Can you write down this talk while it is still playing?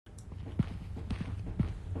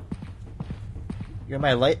You're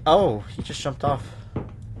my light. Oh, he just jumped off.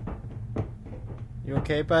 You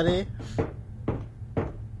okay, buddy?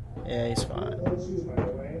 Yeah, he's fine.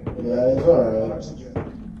 Yeah, he's alright.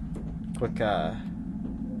 Quick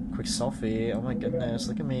selfie. Oh my goodness,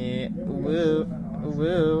 look at me. Woo,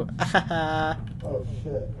 woo. Oh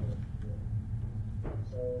shit.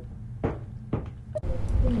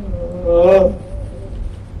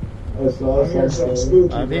 I saw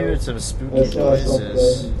something. I'm hearing some spooky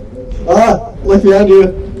noises. Ah! Look behind you!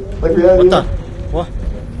 Look behind you! What the? What?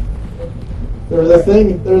 There's a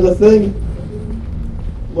thing! There's a thing!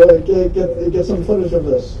 Look, get some footage of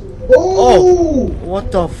this. Oh!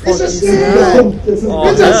 What the fuck is that?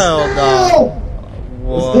 Oh, hell no!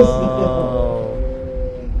 Whoa!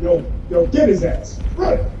 Yo, get his ass!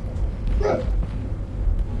 Run! Run!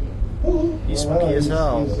 He's spooky as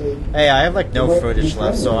hell. Hey, I have like no footage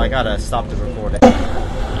left, so I gotta stop the recording.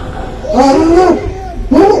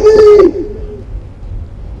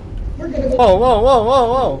 Whoa, whoa, whoa, whoa,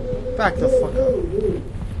 whoa! Back the fuck up.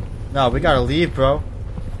 No, we gotta leave, bro.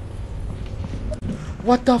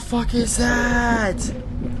 What the fuck is that?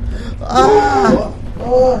 Ah!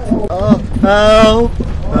 Oh, help! Help!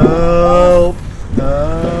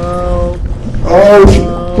 Help! Oh,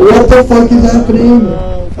 what the fuck is happening?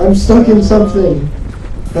 I'm stuck in something.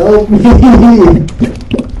 Help me!